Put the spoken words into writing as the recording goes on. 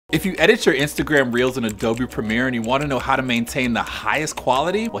If you edit your Instagram Reels in Adobe Premiere and you want to know how to maintain the highest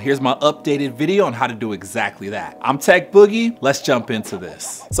quality, well, here's my updated video on how to do exactly that. I'm Tech Boogie, let's jump into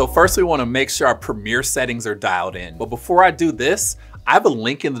this. So first we want to make sure our Premiere settings are dialed in. But before I do this, I have a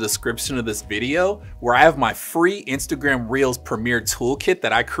link in the description of this video where I have my free Instagram Reels Premiere toolkit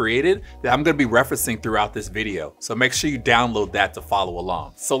that I created that I'm gonna be referencing throughout this video. So make sure you download that to follow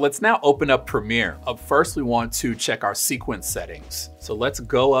along. So let's now open up Premiere. Up first, we want to check our sequence settings. So let's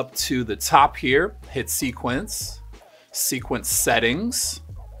go up to the top here, hit sequence, sequence settings.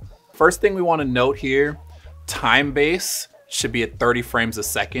 First thing we wanna note here, time base should be at 30 frames a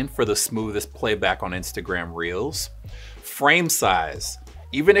second for the smoothest playback on Instagram Reels. Frame size.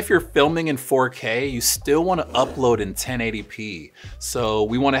 Even if you're filming in 4K, you still want to upload in 1080p. So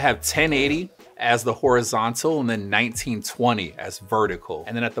we want to have 1080 as the horizontal and then 1920 as vertical.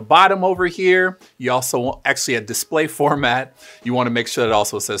 And then at the bottom over here, you also want, actually at display format, you want to make sure it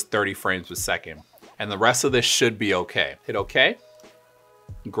also says 30 frames per second. And the rest of this should be okay. Hit okay.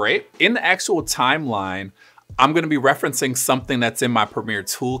 Great. In the actual timeline, I'm gonna be referencing something that's in my Premiere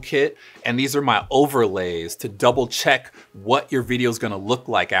toolkit, and these are my overlays to double check what your video is gonna look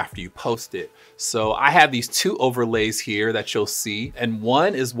like after you post it. So I have these two overlays here that you'll see, and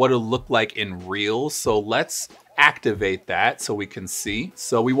one is what it'll look like in Reels. So let's activate that so we can see.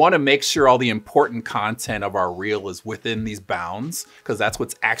 So we wanna make sure all the important content of our Reel is within these bounds, because that's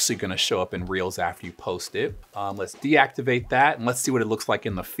what's actually gonna show up in Reels after you post it. Let's deactivate that, and let's see what it looks like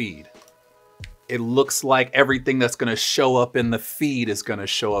in the feed. It looks like everything that's gonna show up in the feed is gonna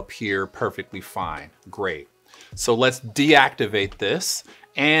show up here perfectly fine. Great. So let's deactivate this.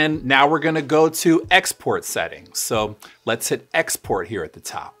 And now we're gonna go to export settings. So let's hit export here at the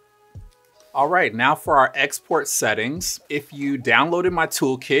top. All right, now for our export settings. If you downloaded my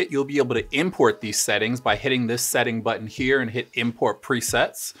toolkit, you'll be able to import these settings by hitting this setting button here and hit import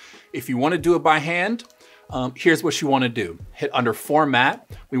presets. If you wanna do it by hand, here's what you wanna do. Hit under format,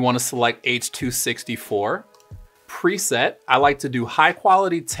 we wanna select H.264. Preset, I like to do high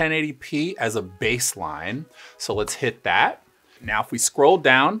quality 1080p as a baseline. So let's hit that. Now if we scroll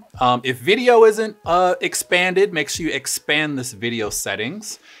down, if video isn't expanded, make sure you expand this video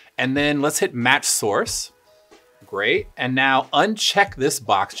settings. And then let's hit match source. Great, and now uncheck this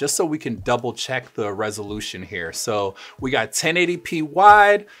box just so we can double check the resolution here. So we got 1080p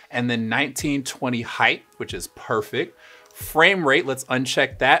wide and then 1920 height, which is perfect. Frame rate, let's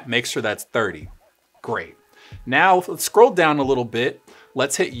uncheck that, make sure that's 30. Great. Now let's scroll down a little bit.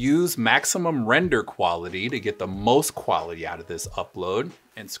 Let's hit use maximum render quality to get the most quality out of this upload.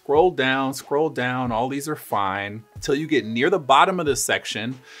 And scroll down, all these are fine until you get near the bottom of this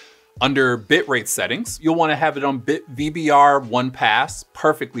section. Under bitrate settings, you'll want to have it on VBR 1pass,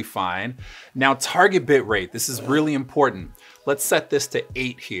 perfectly fine. Now target bitrate, this is really important. Let's set this to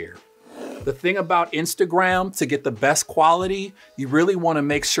 8 here. The thing about Instagram, to get the best quality, you really want to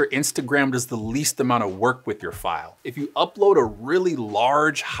make sure Instagram does the least amount of work with your file. If you upload a really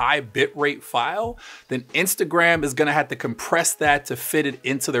large, high bitrate file, then Instagram is going to have to compress that to fit it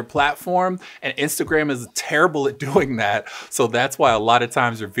into their platform, and Instagram is terrible at doing that. So that's why a lot of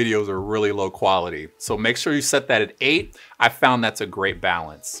times your videos are really low quality. So make sure you set that at 8. I found that's a great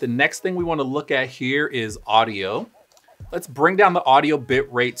balance. The next thing we want to look at here is audio. Let's bring down the audio bit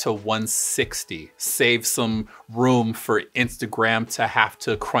rate to 160. Save some room for Instagram to have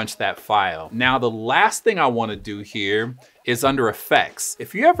to crunch that file. Now, the last thing I want to do here is under effects.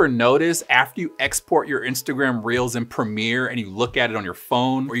 If you ever notice after you export your Instagram Reels in Premiere and you look at it on your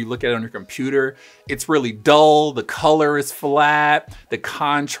phone or you look at it on your computer, it's really dull, the color is flat, the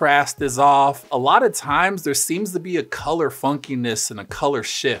contrast is off. A lot of times there seems to be a color funkiness and a color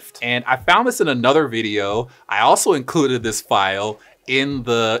shift. And I found this in another video. I also included this file in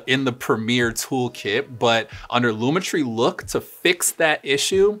the Premiere toolkit, but under Lumetri Look, to fix that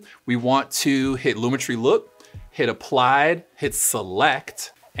issue, we want to hit Lumetri Look, hit applied, hit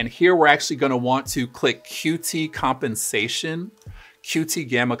select, and here we're actually gonna want to click QT compensation, QT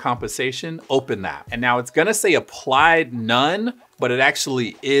gamma compensation, open that. And now it's gonna say applied none, but it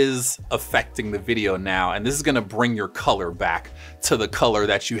actually is affecting the video now. And this is gonna bring your color back to the color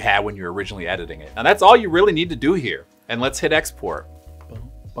that you had when you were originally editing it. Now that's all you really need to do here. And let's hit export.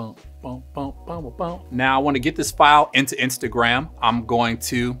 Now I wanna get this file into Instagram. I'm going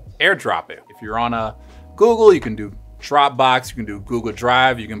to airdrop it. If you're on a Google, you can do Dropbox, you can do Google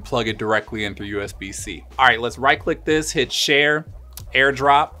Drive, you can plug it directly in through USB-C. All right, let's right click this, hit share,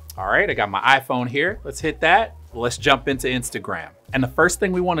 airdrop. All right, I got my iPhone here. Let's hit that. Let's jump into Instagram. And the first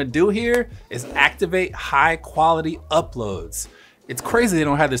thing we wanna do here is activate high quality uploads. It's crazy they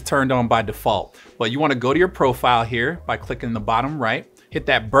don't have this turned on by default, but you wanna go to your profile here by clicking the bottom right, Hit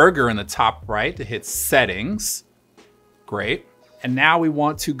that burger in the top right to hit settings. Great. And now we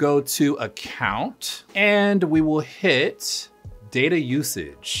want to go to account and we will hit data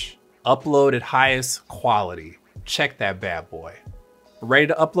usage. Upload at highest quality. Check that bad boy. We're ready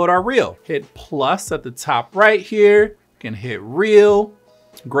to upload our reel. Hit plus at the top right here. You can hit reel.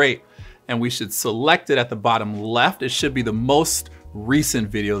 Great. And we should select it at the bottom left. It should be the most recent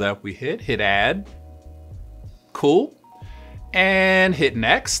video that we hit. Hit add. Cool. And hit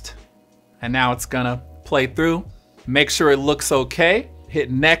next. And now it's gonna play through. Make sure it looks okay.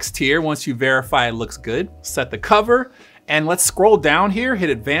 Hit next here once you verify it looks good. Set the cover. And let's scroll down here, hit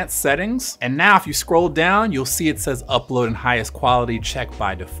advanced settings. And now if you scroll down, you'll see it says upload in highest quality, check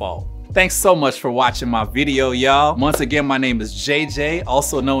by default. Thanks so much for watching my video, y'all. Once again, my name is JJ,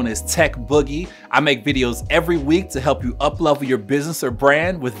 also known as Tech Boogie. I make videos every week to help you up-level your business or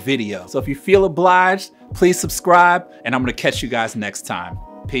brand with video. So if you feel obliged, please subscribe, and I'm gonna catch you guys next time.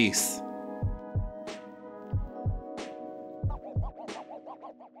 Peace.